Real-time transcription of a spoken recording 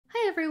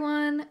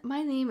everyone,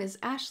 my name is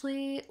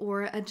Ashley,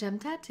 or A Gem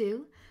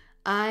Tattoo.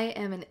 I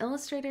am an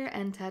illustrator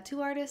and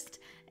tattoo artist,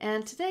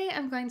 and today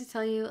I'm going to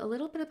tell you a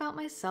little bit about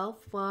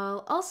myself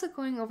while also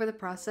going over the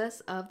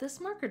process of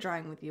this marker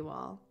drawing with you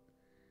all.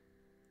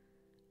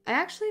 I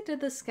actually did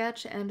the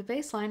sketch and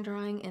baseline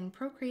drawing in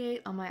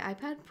Procreate on my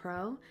iPad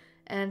Pro,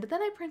 and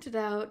then I printed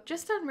out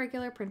just on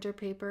regular printer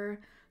paper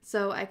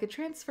so I could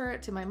transfer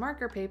it to my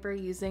marker paper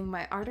using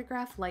my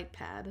Artograph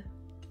LightPad.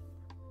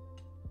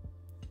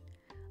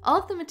 All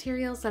of the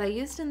materials that I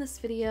used in this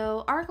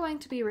video are going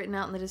to be written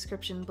out in the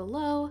description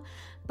below,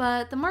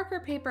 but the marker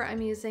paper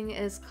I'm using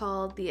is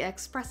called the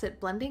Express It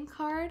Blending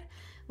Card,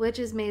 which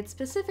is made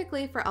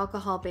specifically for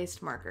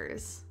alcohol-based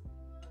markers.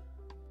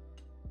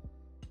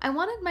 I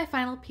wanted my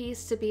final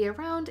piece to be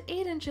around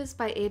 8 inches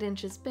by 8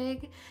 inches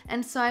big,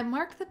 and so I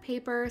marked the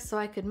paper so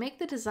I could make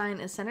the design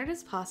as centered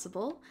as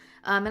possible,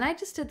 and I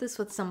just did this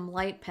with some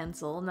light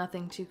pencil,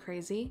 nothing too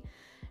crazy.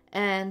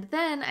 And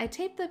then I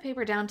taped the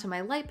paper down to my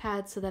light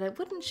pad so that it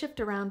wouldn't shift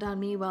around on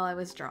me while I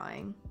was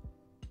drawing.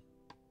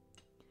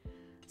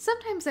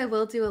 Sometimes I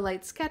will do a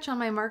light sketch on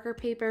my marker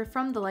paper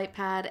from the light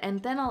pad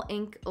and then I'll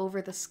ink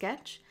over the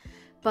sketch,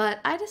 but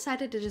I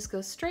decided to just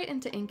go straight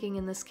into inking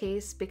in this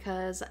case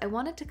because I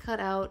wanted to cut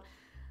out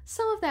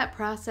some of that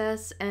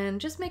process and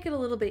just make it a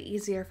little bit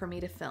easier for me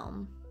to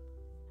film.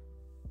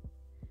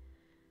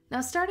 Now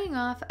starting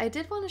off, I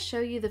did want to show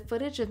you the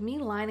footage of me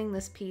lining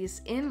this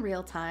piece in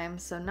real time,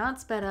 so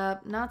not sped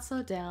up, not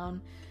slowed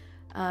down,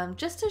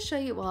 just to show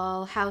you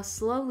all how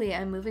slowly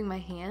I'm moving my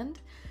hand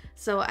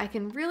so I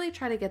can really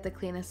try to get the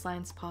cleanest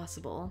lines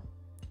possible.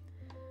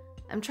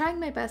 I'm trying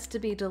my best to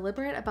be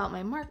deliberate about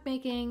my mark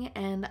making,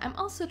 and I'm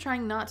also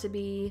trying not to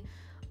be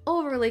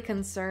overly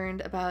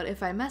concerned about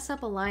if I mess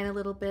up a line a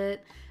little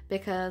bit,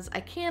 because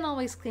I can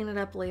always clean it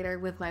up later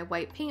with my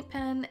white paint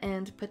pen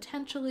and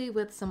potentially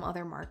with some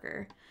other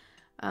marker.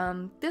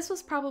 This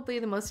was probably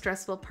the most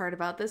stressful part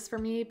about this for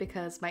me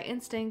because my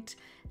instinct,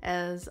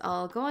 as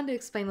I'll go on to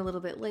explain a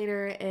little bit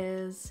later,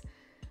 is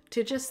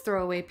to just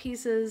throw away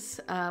pieces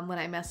when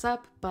I mess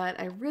up, but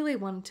I really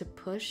wanted to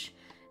push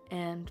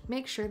and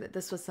make sure that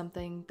this was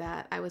something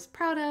that I was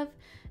proud of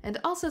and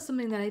also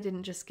something that I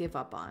didn't just give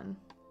up on.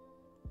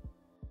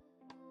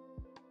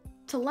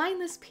 To line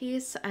this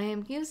piece, I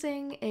am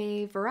using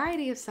a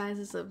variety of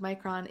sizes of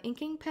Micron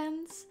inking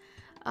pens.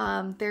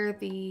 They're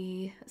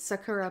the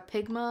Sakura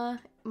Pigma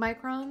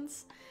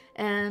Microns,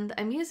 and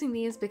I'm using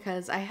these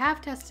because I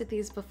have tested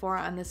these before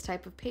on this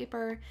type of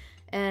paper,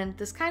 and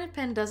this kind of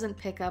pen doesn't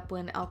pick up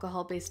when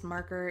alcohol-based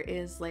marker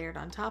is layered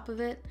on top of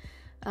it,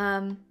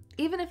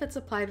 even if it's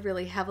applied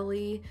really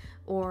heavily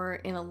or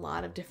in a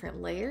lot of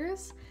different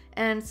layers.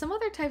 And some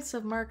other types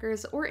of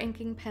markers or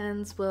inking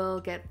pens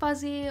will get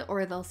fuzzy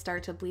or they'll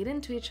start to bleed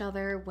into each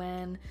other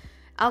when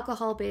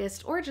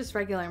alcohol-based or just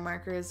regular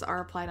markers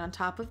are applied on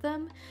top of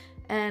them.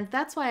 And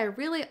that's why I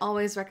really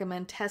always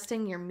recommend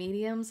testing your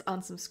mediums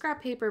on some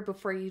scrap paper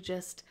before you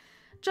just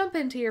jump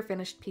into your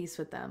finished piece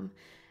with them.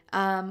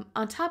 On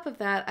top of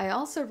that, I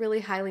also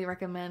really highly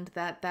recommend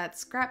that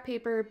scrap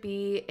paper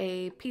be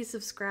a piece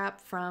of scrap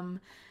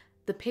from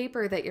the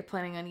paper that you're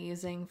planning on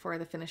using for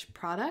the finished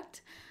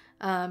product,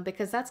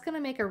 because that's going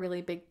to make a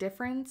really big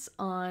difference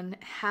on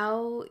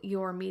how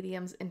your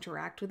mediums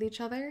interact with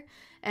each other.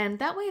 And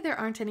that way there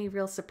aren't any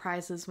real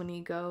surprises when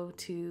you go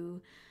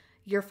to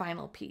your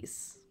final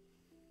piece.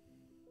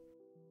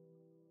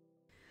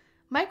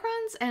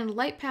 Microns and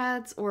light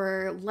pads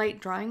or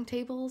light drawing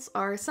tables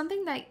are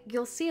something that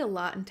you'll see a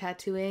lot in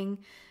tattooing.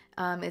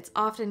 It's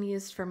often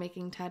used for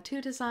making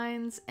tattoo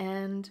designs,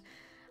 and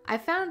I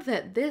found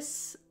that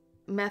this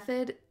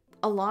method,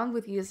 along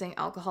with using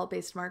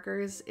alcohol-based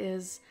markers,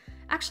 is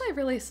actually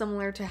really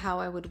similar to how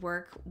I would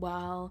work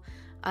while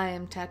I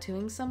am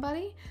tattooing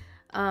somebody,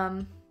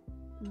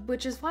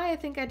 which is why I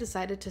think I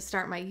decided to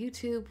start my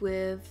YouTube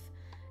with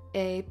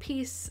a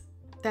piece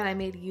that I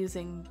made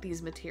using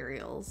these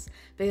materials,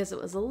 because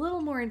it was a little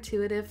more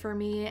intuitive for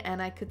me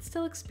and I could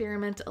still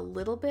experiment a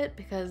little bit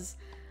because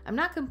I'm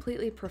not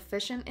completely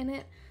proficient in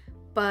it,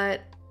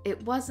 but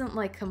it wasn't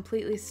like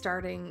completely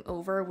starting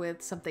over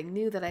with something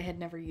new that I had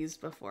never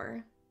used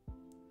before.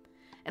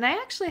 And I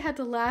actually had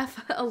to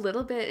laugh a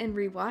little bit in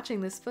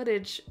rewatching this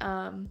footage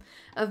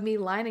of me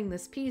lining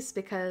this piece,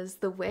 because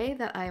the way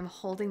that I'm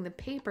holding the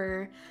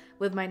paper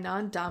with my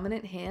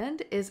non-dominant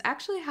hand is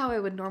actually how I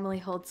would normally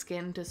hold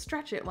skin to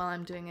stretch it while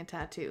I'm doing a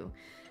tattoo.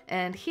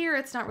 And here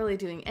it's not really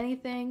doing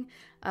anything.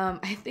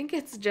 I think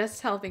it's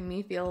just helping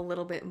me feel a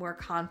little bit more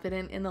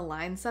confident in the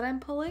lines that I'm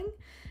pulling.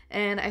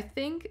 And I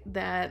think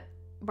that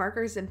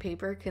markers and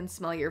paper can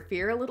smell your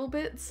fear a little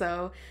bit,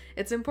 so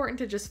it's important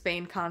to just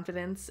feign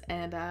confidence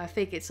and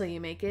fake it till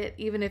you make it,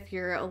 even if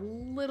you're a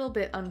little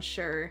bit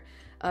unsure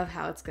of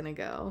how it's gonna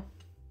go.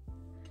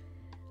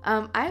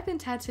 I've been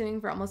tattooing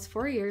for almost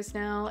 4 years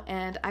now,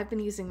 and I've been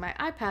using my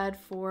iPad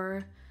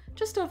for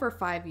just over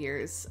 5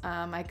 years.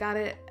 I got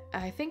it,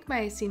 I think,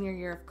 my senior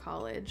year of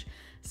college,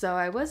 so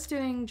I was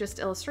doing just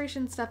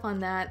illustration stuff on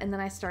that, and then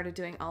I started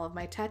doing all of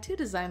my tattoo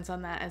designs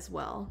on that as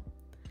well.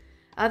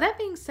 That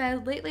being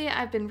said, lately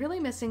I've been really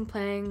missing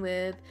playing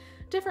with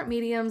different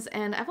mediums,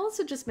 and I've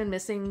also just been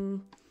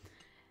missing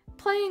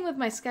playing with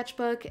my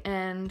sketchbook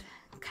and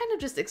kind of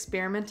just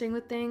experimenting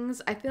with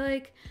things. I feel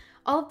like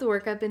all of the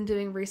work I've been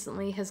doing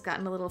recently has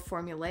gotten a little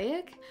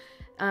formulaic,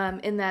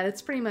 in that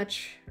it's pretty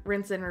much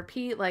rinse and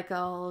repeat. Like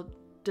I'll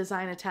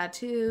design a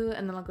tattoo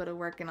and then I'll go to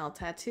work and I'll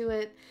tattoo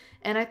it.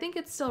 And I think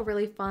it's still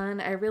really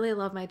fun. I really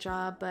love my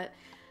job, but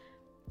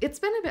it's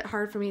been a bit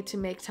hard for me to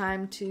make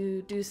time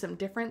to do some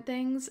different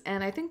things.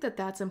 And I think that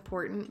that's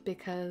important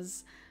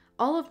because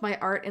all of my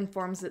art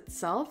informs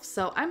itself.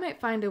 So I might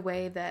find a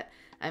way that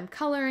I'm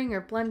coloring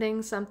or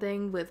blending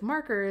something with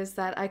markers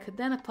that I could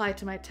then apply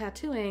to my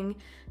tattooing,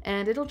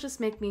 and it'll just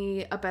make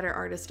me a better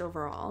artist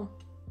overall.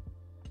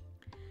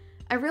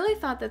 I really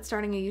thought that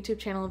starting a YouTube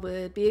channel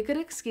would be a good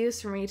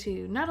excuse for me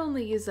to not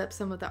only use up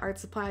some of the art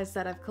supplies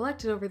that I've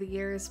collected over the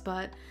years,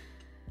 but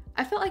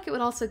I felt like it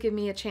would also give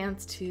me a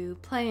chance to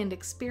play and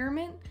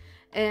experiment,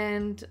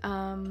 and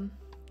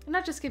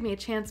not just give me a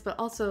chance, but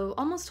also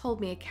almost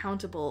hold me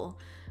accountable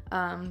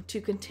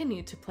to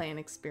continue to play and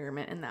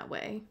experiment in that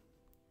way.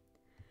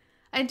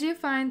 I do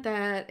find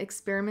that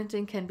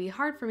experimenting can be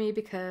hard for me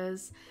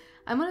because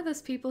I'm one of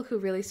those people who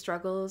really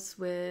struggles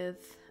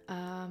with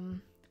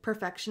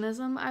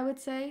perfectionism, I would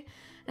say.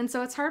 And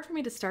so it's hard for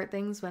me to start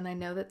things when I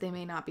know that they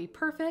may not be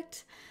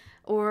perfect,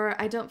 or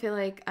I don't feel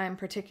like I'm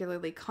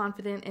particularly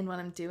confident in what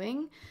I'm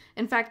doing.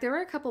 In fact, there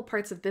were a couple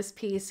parts of this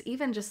piece,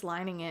 even just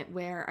lining it,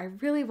 where I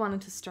really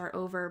wanted to start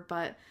over,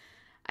 but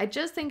I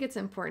just think it's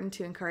important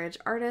to encourage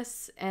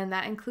artists, and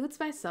that includes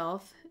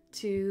myself,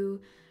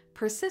 to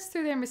persist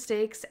through their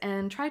mistakes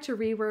and try to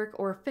rework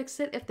or fix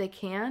it if they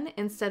can,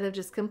 instead of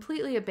just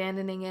completely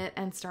abandoning it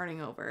and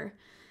starting over.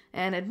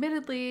 And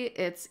admittedly,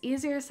 it's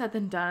easier said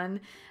than done.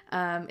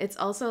 It's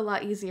also a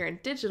lot easier in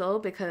digital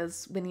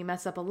because when you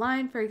mess up a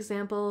line, for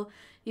example,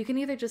 you can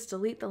either just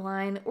delete the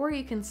line or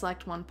you can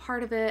select one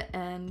part of it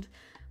and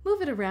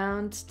move it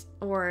around,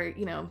 or,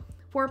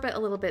 warp it a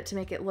little bit to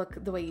make it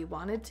look the way you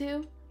wanted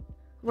to.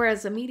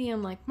 Whereas a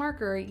medium like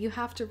marker, you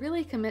have to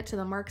really commit to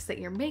the marks that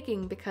you're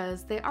making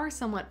because they are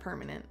somewhat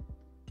permanent.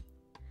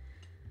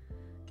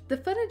 The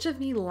footage of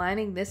me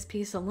lining this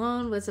piece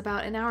alone was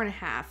about an hour and a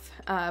half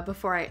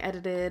before I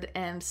edited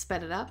and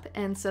sped it up,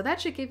 and so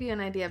that should give you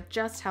an idea of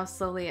just how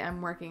slowly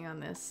I'm working on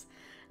this.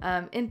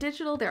 In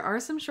digital, there are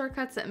some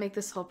shortcuts that make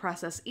this whole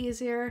process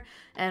easier,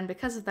 and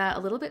because of that, a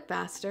little bit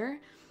faster.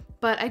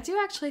 But I do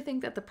actually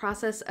think that the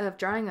process of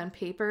drawing on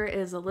paper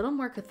is a little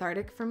more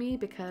cathartic for me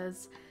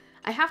because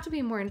I have to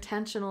be more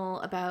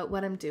intentional about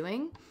what I'm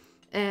doing,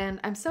 and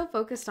I'm so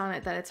focused on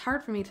it that it's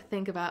hard for me to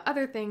think about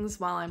other things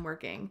while I'm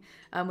working,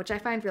 which I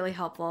find really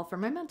helpful for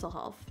my mental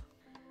health.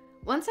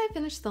 Once I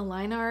finished the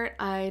line art,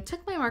 I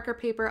took my marker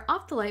paper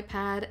off the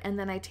LightPad and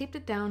then I taped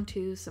it down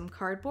to some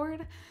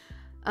cardboard,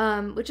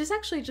 which is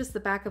actually just the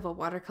back of a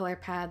watercolor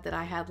pad that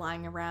I had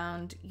lying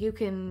around. You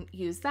can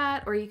use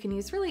that, or you can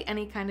use really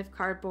any kind of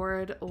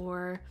cardboard,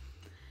 or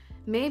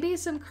maybe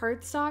some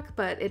cardstock,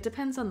 but it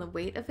depends on the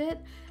weight of it.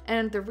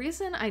 And the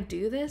reason I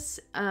do this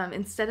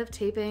instead of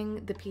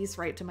taping the piece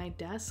right to my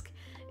desk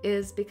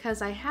is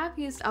because I have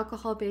used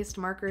alcohol-based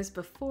markers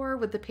before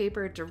with the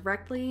paper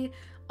directly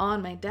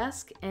on my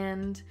desk,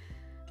 and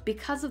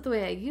because of the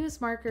way I use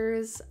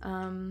markers,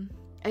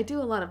 I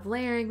do a lot of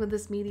layering with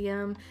this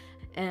medium,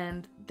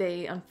 and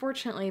they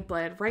unfortunately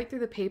bled right through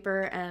the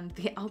paper, and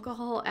the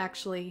alcohol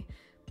actually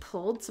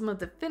pulled some of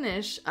the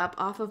finish up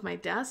off of my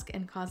desk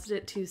and caused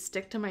it to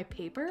stick to my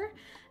paper,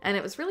 and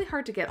it was really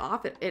hard to get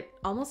off. It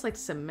almost like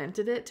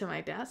cemented it to my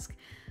desk.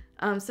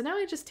 So now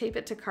I just tape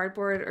it to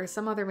cardboard or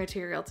some other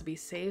material to be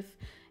safe.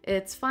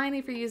 It's fine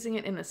if you're using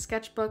it in a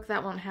sketchbook,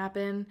 that won't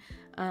happen,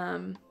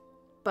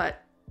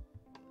 but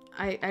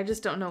I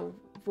just don't know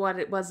what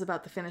it was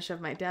about the finish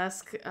of my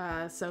desk,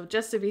 so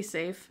just to be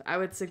safe, I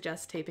would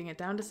suggest taping it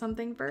down to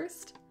something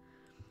first.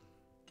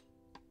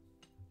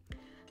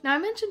 Now, I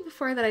mentioned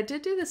before that I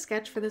did do the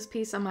sketch for this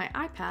piece on my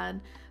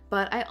iPad,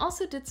 but I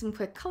also did some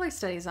quick color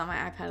studies on my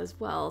iPad as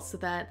well, so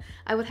that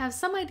I would have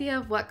some idea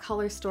of what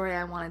color story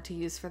I wanted to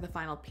use for the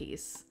final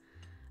piece.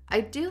 I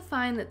do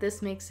find that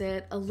this makes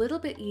it a little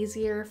bit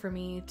easier for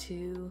me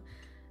to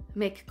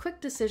make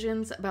quick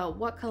decisions about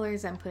what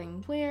colors I'm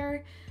putting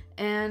where,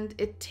 and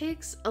it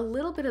takes a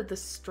little bit of the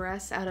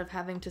stress out of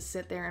having to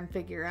sit there and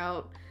figure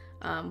out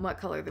what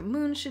color the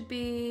moon should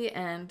be,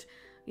 and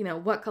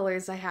what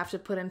colors I have to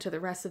put into the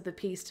rest of the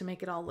piece to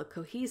make it all look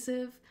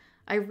cohesive.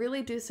 I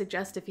really do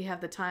suggest, if you have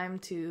the time,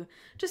 to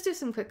just do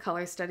some quick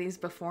color studies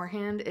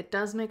beforehand. It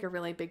does make a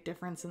really big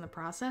difference in the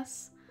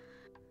process.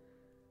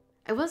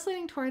 I was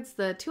leaning towards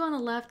the two on the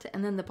left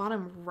and then the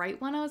bottom right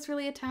one I was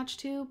really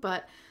attached to,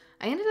 but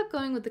I ended up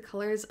going with the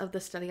colors of the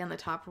study on the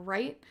top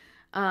right.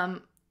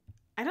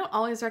 I don't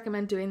always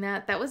recommend doing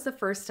that. That was the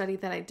first study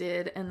that I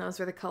did, and those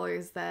were the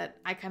colors that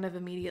I kind of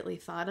immediately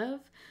thought of.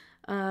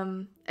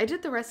 I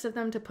did the rest of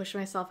them to push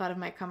myself out of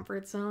my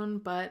comfort zone,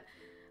 but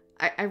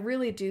I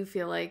really do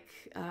feel like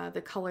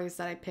the colors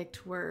that I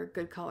picked were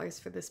good colors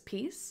for this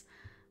piece.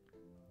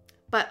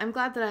 But I'm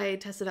glad that I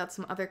tested out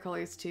some other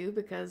colors too,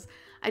 because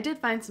I did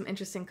find some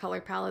interesting color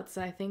palettes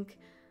that I think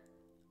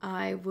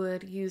I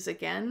would use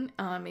again,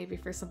 maybe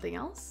for something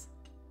else.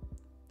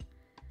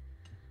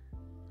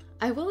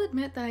 I will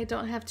admit that I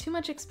don't have too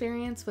much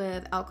experience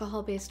with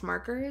alcohol-based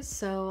markers,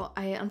 so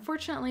I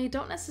unfortunately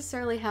don't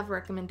necessarily have a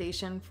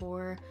recommendation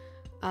for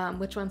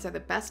which ones are the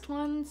best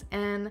ones,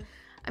 and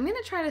I'm going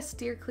to try to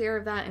steer clear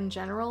of that in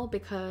general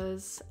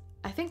because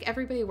I think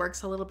everybody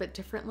works a little bit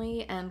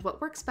differently, and what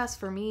works best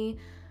for me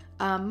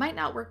might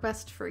not work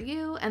best for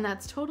you, and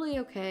that's totally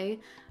okay.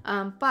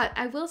 But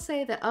I will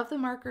say that of the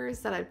markers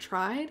that I've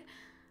tried,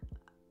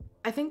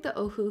 I think the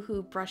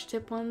Ohuhu brush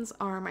tip ones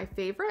are my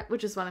favorite,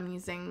 which is what I'm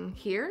using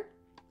here.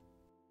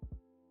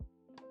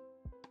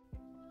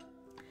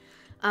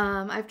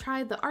 I've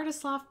tried the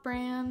Artistloft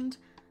brand,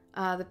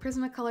 the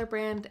Prismacolor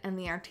brand, and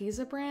the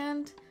Arteza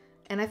brand,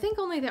 and I think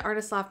only the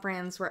Artistloft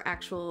brands were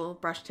actual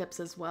brush tips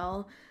as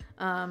well.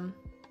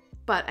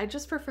 But I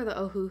just prefer the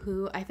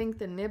Ohuhu. I think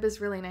the nib is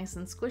really nice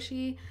and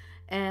squishy,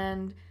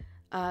 and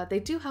they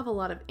do have a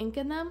lot of ink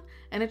in them,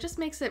 and it just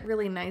makes it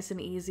really nice and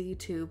easy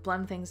to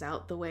blend things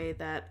out the way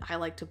that I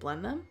like to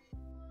blend them.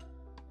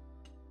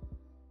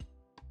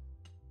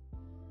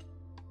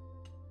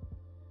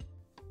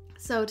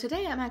 So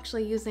today I'm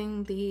actually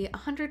using the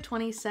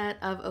 120 set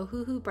of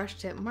Ohuhu brush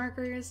tip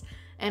markers,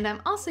 and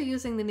I'm also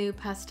using the new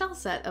Pastel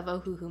set of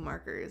Ohuhu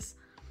markers.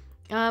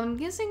 I'm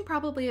using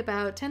probably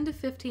about 10 to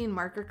 15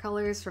 marker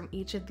colors from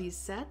each of these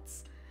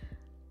sets.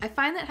 I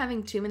find that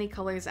having too many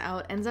colors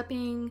out ends up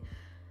being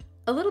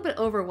a little bit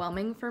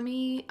overwhelming for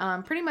me,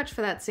 pretty much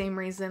for that same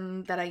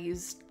reason that I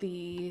used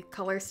the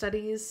color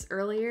studies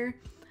earlier.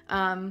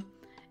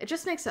 It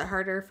just makes it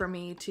harder for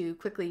me to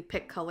quickly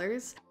pick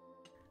colors.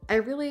 I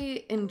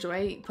really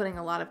enjoy putting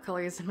a lot of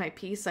colors in my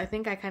piece, so I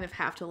think I kind of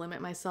have to limit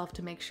myself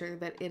to make sure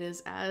that it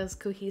is as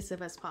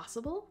cohesive as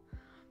possible.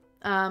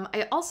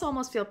 I also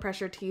almost feel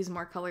pressure to use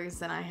more colors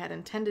than I had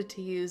intended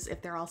to use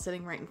if they're all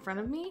sitting right in front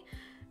of me.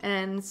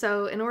 And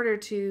so in order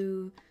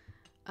to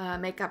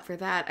make up for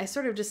that, I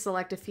sort of just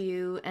select a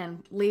few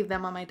and leave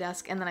them on my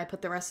desk, and then I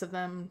put the rest of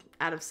them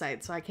out of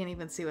sight so I can't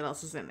even see what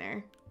else is in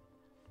there.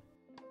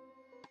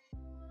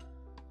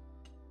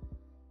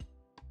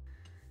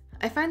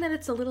 I find that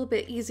it's a little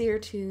bit easier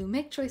to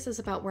make choices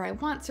about where I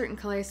want certain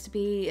colors to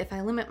be if I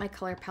limit my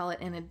color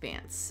palette in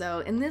advance. So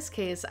in this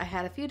case, I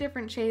had a few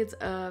different shades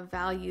of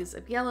values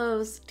of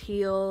yellows,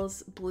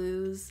 teals,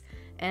 blues,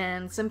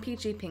 and some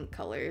peachy pink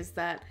colors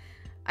that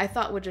I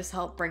thought would just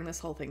help bring this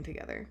whole thing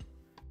together.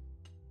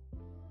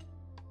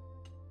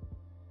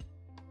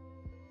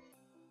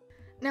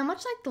 Now,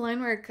 much like the line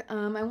work,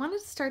 I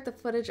wanted to start the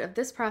footage of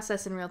this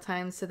process in real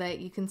time so that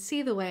you can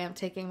see the way I'm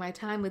taking my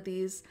time with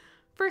these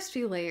first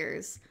few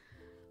layers.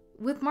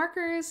 With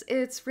markers,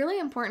 it's really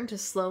important to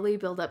slowly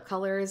build up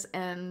colors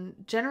and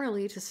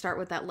generally to start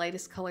with that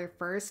lightest color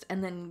first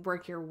and then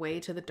work your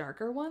way to the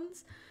darker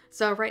ones.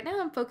 So right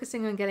now I'm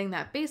focusing on getting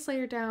that base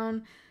layer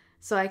down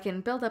so I can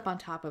build up on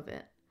top of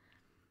it.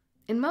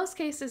 In most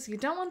cases, you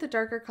don't want the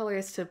darker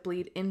colors to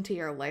bleed into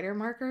your lighter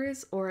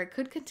markers, or it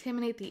could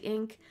contaminate the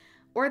ink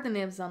or the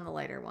nibs on the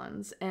lighter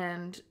ones.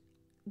 And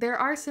there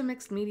are some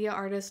mixed media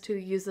artists who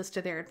use this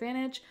to their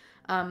advantage.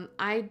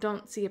 I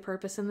don't see a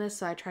purpose in this,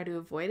 so I try to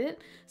avoid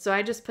it. So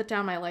I just put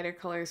down my lighter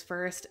colors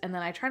first, and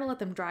then I try to let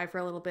them dry for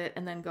a little bit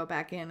and then go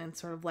back in and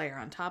sort of layer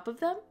on top of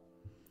them.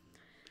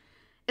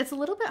 It's a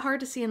little bit hard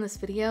to see in this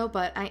video,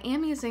 but I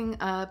am using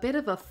a bit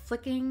of a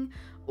flicking,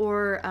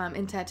 or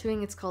in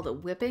tattooing it's called a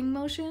whipping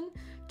motion,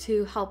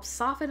 to help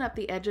soften up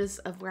the edges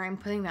of where I'm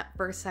putting that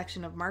first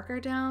section of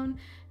marker down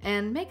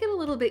and make it a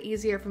little bit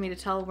easier for me to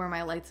tell where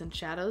my lights and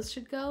shadows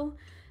should go.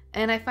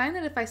 And I find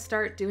that if I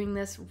start doing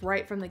this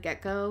right from the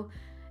get-go,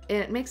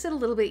 it makes it a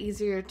little bit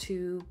easier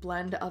to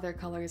blend other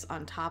colors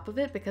on top of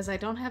it because I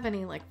don't have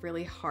any like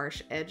really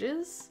harsh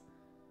edges.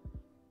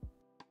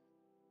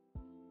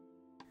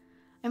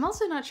 I'm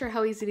also not sure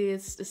how easy it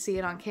is to see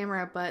it on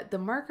camera, but the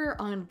marker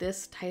on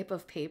this type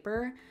of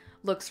paper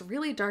looks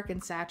really dark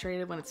and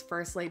saturated when it's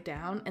first laid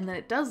down, and then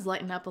it does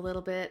lighten up a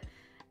little bit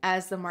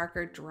as the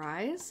marker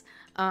dries.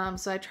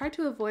 So I try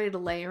to avoid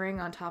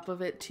layering on top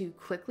of it too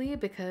quickly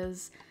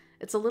because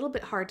it's a little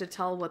bit hard to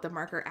tell what the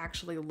marker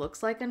actually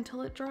looks like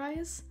until it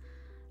dries.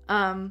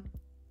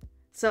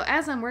 So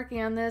as I'm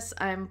working on this,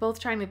 I'm both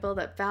trying to build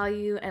up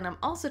value, and I'm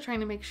also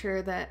trying to make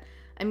sure that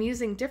I'm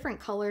using different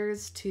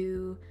colors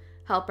to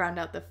help round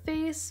out the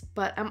face,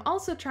 but I'm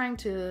also trying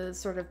to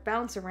sort of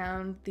bounce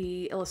around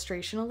the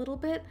illustration a little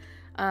bit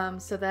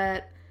so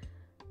that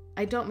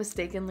I don't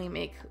mistakenly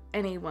make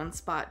any one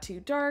spot too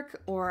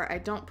dark, or I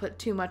don't put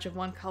too much of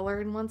one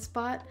color in one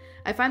spot.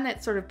 I find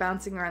that sort of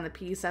bouncing around the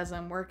piece as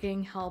I'm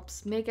working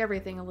helps make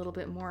everything a little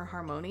bit more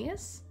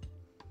harmonious.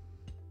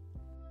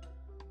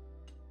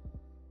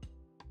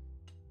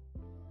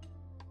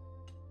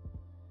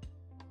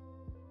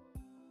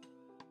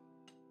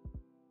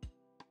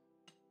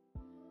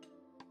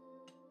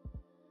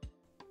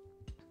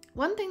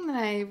 One thing that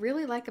I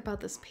really like about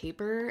this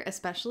paper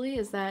especially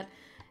is that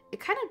it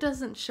kind of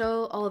doesn't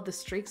show all of the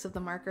streaks of the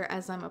marker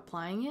as I'm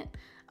applying it,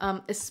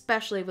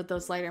 especially with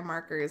those lighter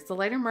markers. The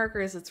lighter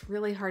markers, it's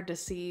really hard to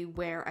see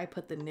where I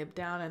put the nib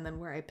down and then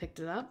where I picked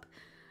it up.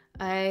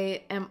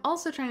 I am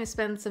also trying to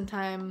spend some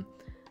time,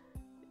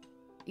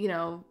 you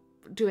know,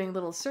 doing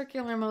little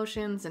circular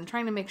motions and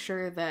trying to make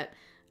sure that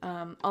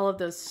all of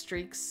those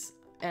streaks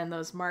and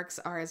those marks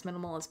are as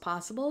minimal as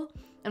possible.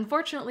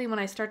 Unfortunately, when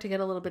I start to get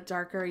a little bit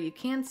darker, you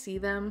can see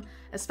them,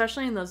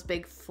 especially in those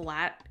big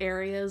flat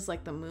areas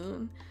like the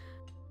moon.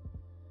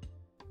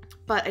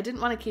 But I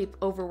didn't want to keep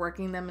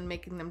overworking them and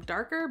making them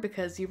darker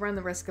because you run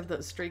the risk of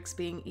those streaks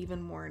being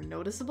even more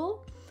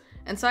noticeable.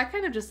 And so I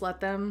kind of just let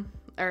them,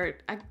 or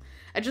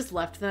I just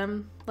left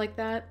them like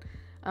that,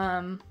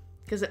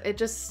 because it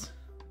just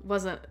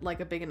wasn't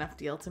like a big enough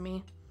deal to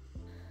me.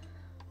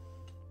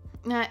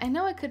 Now, I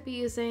know I could be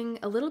using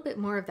a little bit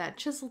more of that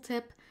chisel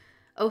tip.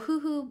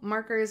 Ohuhu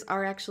markers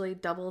are actually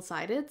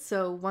double-sided,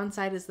 so one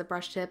side is the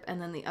brush tip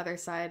and then the other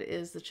side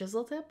is the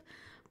chisel tip.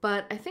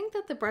 But I think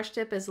that the brush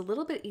tip is a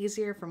little bit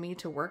easier for me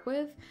to work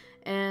with,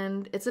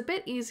 and it's a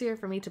bit easier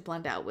for me to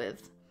blend out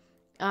with.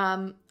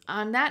 On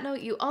that note,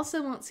 you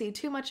also won't see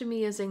too much of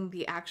me using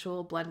the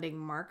actual blending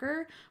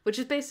marker, which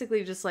is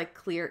basically just like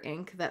clear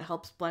ink that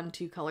helps blend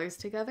two colors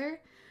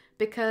together,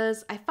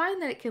 because I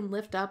find that it can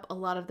lift up a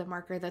lot of the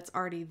marker that's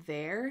already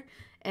there,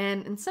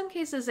 and in some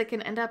cases it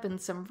can end up in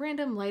some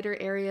random lighter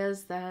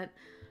areas that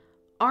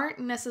aren't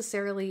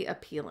necessarily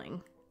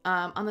appealing.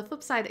 On the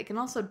flip side, it can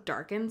also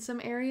darken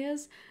some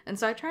areas, and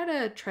so I try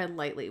to tread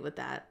lightly with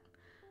that.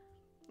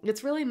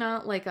 It's really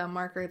not like a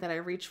marker that I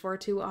reach for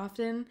too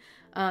often.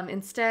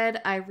 Instead,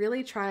 I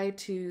really try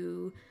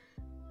to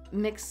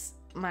mix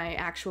my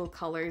actual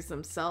colors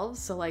themselves,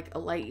 so like a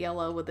light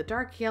yellow with a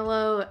dark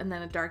yellow, and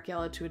then a dark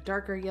yellow to a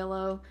darker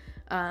yellow.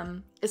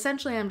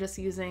 Essentially, I'm just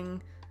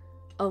using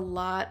a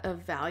lot of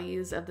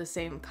values of the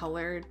same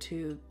color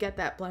to get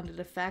that blended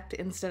effect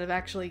instead of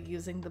actually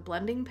using the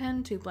blending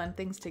pen to blend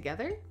things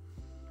together.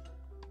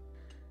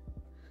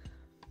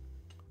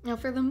 Now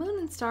for the moon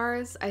and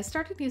stars, I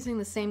started using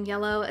the same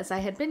yellow as I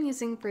had been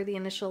using for the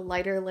initial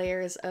lighter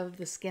layers of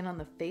the skin on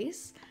the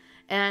face,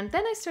 and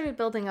then I started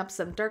building up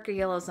some darker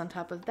yellows on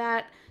top of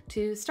that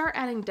to start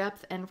adding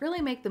depth and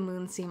really make the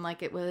moon seem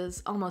like it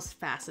was almost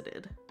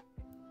faceted.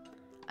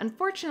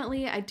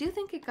 Unfortunately, I do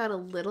think it got a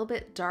little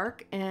bit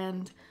dark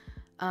and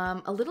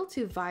a little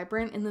too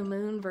vibrant in the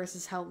moon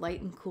versus how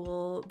light and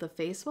cool the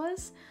face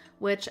was,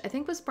 which I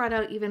think was brought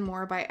out even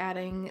more by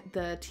adding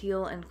the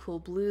teal and cool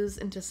blues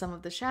into some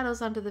of the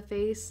shadows onto the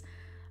face.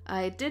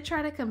 I did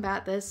try to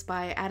combat this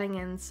by adding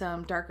in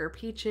some darker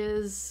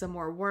peaches, some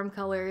more warm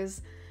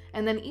colors,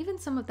 and then even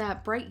some of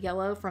that bright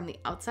yellow from the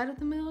outside of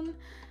the moon.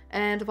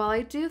 And while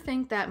I do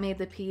think that made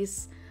the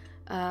piece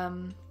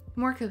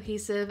more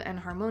cohesive and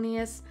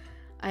harmonious,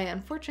 I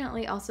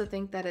unfortunately also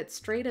think that it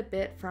strayed a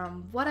bit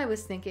from what I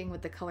was thinking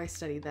with the color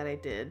study that I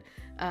did.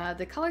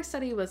 The color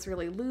study was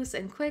really loose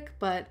and quick,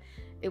 but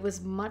it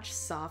was much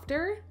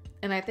softer,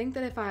 and I think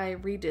that if I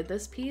redid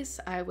this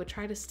piece, I would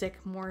try to stick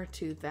more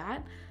to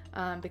that,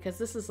 because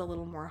this is a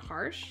little more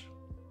harsh.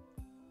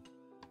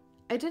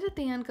 I did at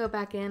the end go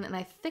back in and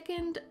I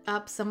thickened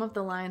up some of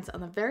the lines on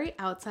the very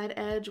outside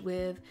edge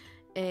with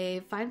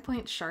a fine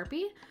point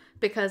Sharpie,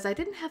 because I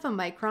didn't have a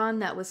Micron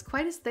that was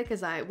quite as thick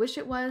as I wish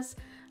it was.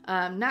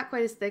 Not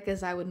quite as thick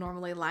as I would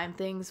normally line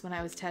things when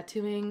I was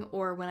tattooing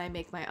or when I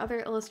make my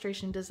other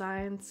illustration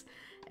designs.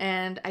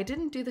 And I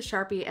didn't do the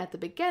Sharpie at the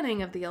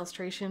beginning of the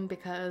illustration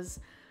because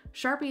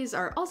Sharpies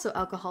are also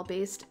alcohol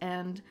based,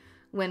 and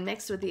when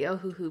mixed with the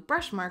Ohuhu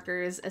brush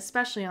markers,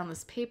 especially on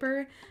this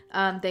paper,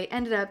 they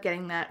ended up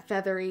getting that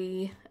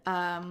feathery,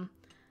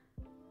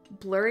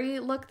 blurry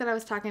look that I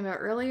was talking about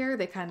earlier.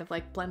 They kind of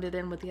like blended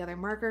in with the other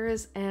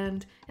markers,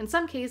 and in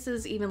some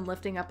cases even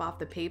lifting up off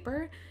the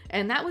paper,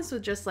 and that was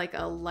with just like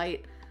a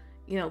light,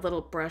 you know,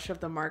 little brush of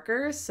the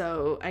marker,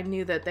 so I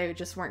knew that they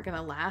just weren't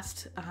gonna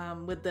last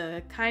with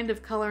the kind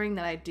of coloring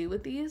that I do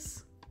with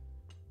these.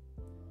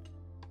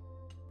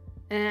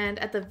 And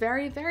at the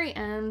very, very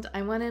end,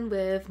 I went in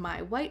with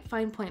my white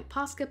fine point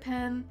Posca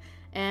pen,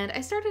 and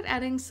I started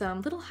adding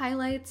some little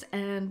highlights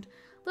and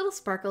little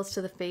sparkles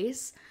to the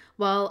face,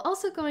 while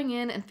also going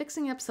in and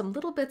fixing up some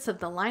little bits of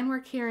the line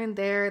work here and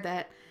there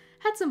that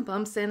had some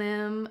bumps in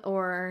them,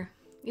 or,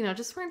 you know,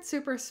 just weren't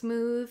super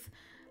smooth.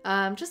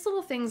 Just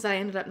little things that I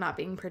ended up not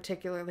being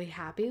particularly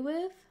happy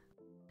with.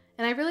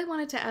 And I really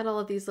wanted to add all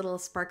of these little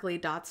sparkly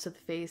dots to the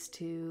face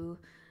to,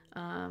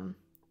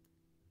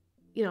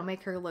 you know,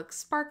 make her look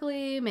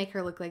sparkly, make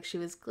her look like she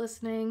was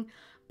glistening,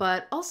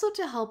 but also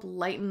to help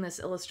lighten this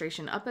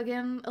illustration up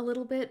again a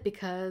little bit,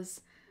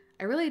 because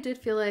I really did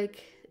feel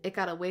like it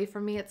got away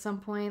from me at some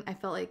point. I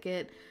felt like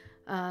it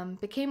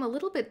became a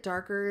little bit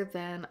darker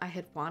than I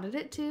had wanted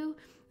it to,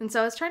 and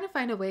so I was trying to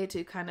find a way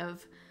to kind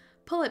of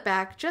pull it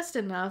back just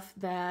enough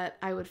that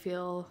I would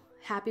feel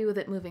happy with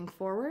it moving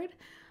forward.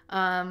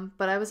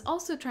 But I was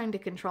also trying to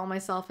control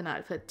myself and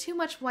not put too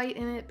much white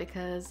in it,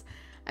 because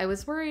I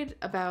was worried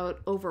about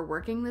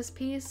overworking this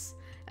piece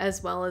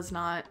as well as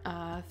not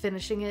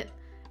finishing it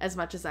as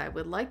much as I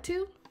would like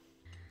to.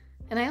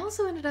 And I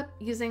also ended up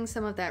using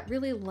some of that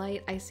really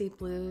light icy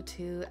blue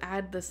to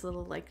add this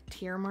little like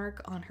tear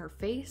mark on her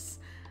face.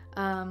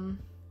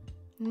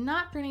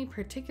 Not for any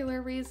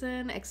particular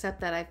reason,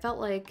 except that I felt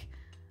like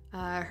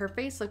Her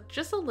face looked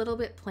just a little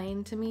bit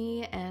plain to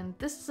me, and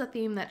this is a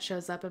theme that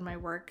shows up in my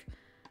work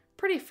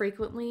pretty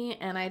frequently,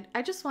 and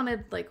I just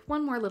wanted like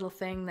one more little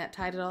thing that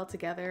tied it all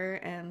together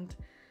and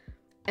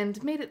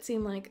made it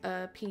seem like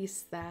a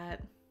piece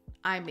that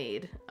I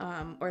made,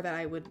 or that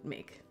I would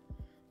make.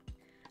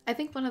 I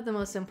think one of the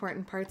most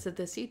important parts of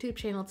this YouTube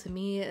channel to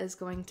me is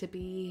going to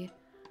be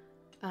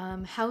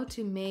how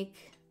to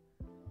make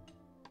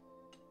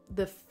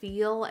the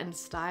feel and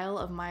style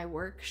of my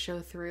work show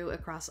through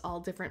across all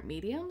different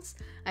mediums.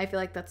 I feel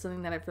like that's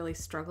something that I've really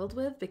struggled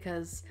with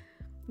because,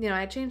 you know,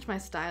 I changed my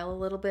style a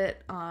little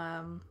bit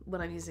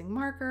when I'm using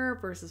marker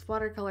versus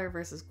watercolor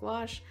versus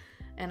gouache,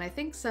 and I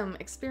think some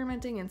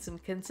experimenting and some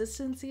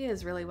consistency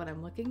is really what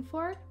I'm looking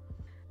for.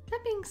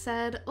 That being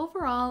said,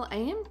 overall, I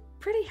am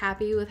pretty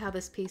happy with how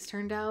this piece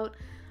turned out.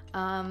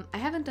 I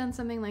haven't done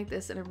something like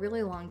this in a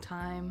really long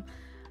time.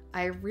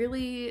 I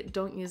really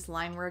don't use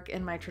line work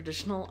in my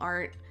traditional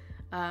art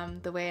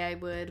the way I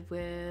would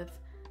with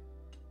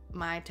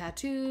my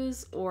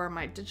tattoos or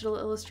my digital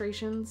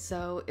illustrations,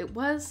 so it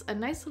was a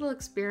nice little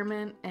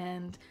experiment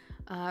and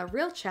a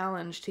real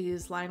challenge to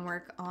use line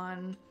work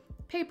on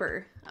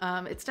paper.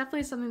 It's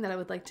definitely something that I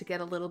would like to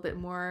get a little bit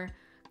more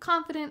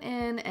confident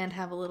in and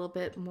have a little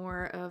bit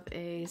more of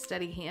a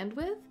steady hand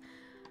with.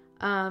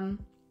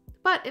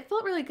 But it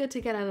felt really good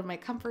to get out of my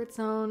comfort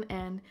zone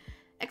and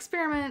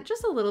experiment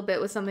just a little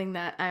bit with something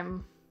that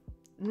I'm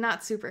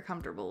not super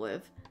comfortable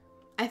with.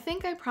 I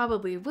think I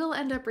probably will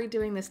end up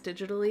redoing this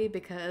digitally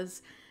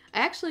because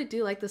I actually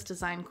do like this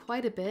design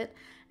quite a bit,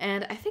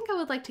 and I think I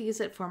would like to use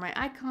it for my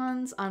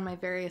icons on my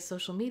various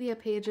social media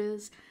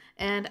pages,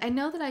 and I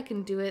know that I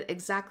can do it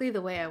exactly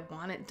the way I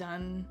want it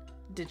done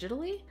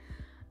digitally.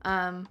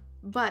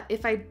 But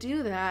if I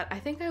do that, I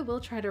think I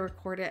will try to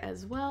record it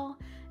as well,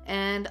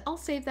 and I'll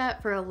save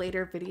that for a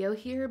later video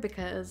here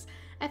because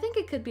I think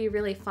it could be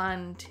really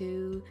fun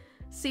to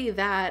see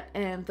that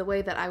and the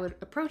way that I would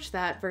approach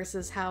that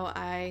versus how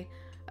I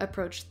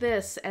approached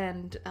this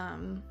and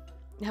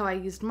how I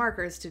used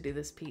markers to do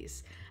this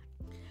piece.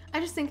 I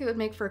just think it would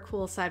make for a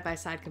cool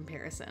side-by-side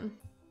comparison.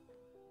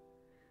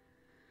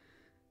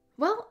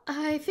 Well,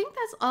 I think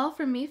that's all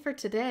from me for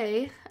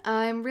today.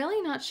 I'm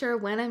really not sure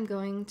when I'm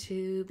going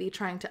to be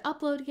trying to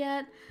upload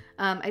yet.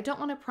 I don't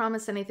want to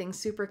promise anything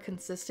super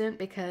consistent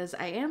because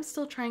I am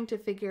still trying to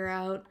figure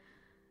out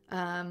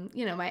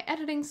you know, my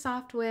editing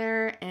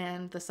software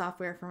and the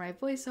software for my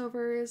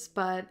voiceovers,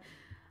 but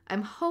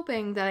I'm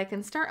hoping that I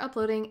can start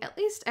uploading at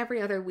least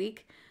every other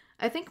week.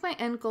 I think my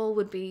end goal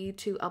would be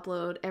to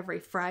upload every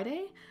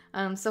Friday,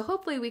 so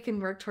hopefully we can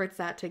work towards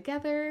that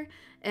together,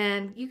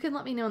 and you can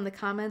let me know in the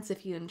comments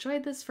if you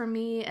enjoyed this from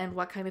me and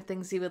what kind of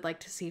things you would like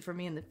to see from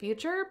me in the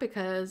future,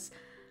 because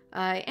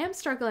I am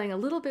struggling a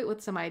little bit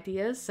with some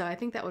ideas, so I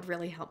think that would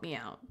really help me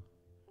out.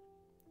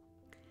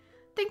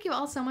 Thank you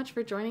all so much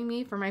for joining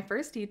me for my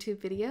first YouTube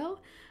video.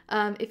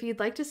 If you'd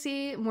like to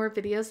see more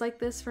videos like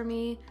this from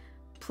me,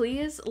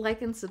 please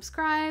like and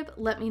subscribe.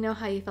 Let me know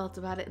how you felt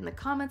about it in the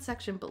comment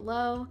section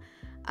below.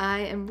 I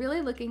am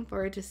really looking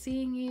forward to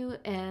seeing you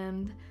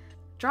and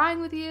drawing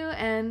with you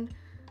and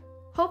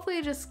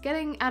hopefully just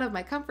getting out of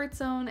my comfort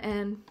zone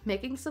and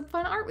making some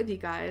fun art with you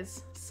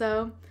guys.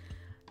 So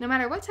no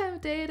matter what time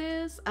of day it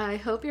is, I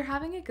hope you're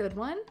having a good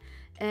one,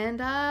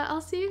 and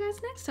I'll see you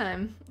guys next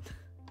time.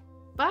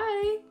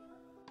 Bye!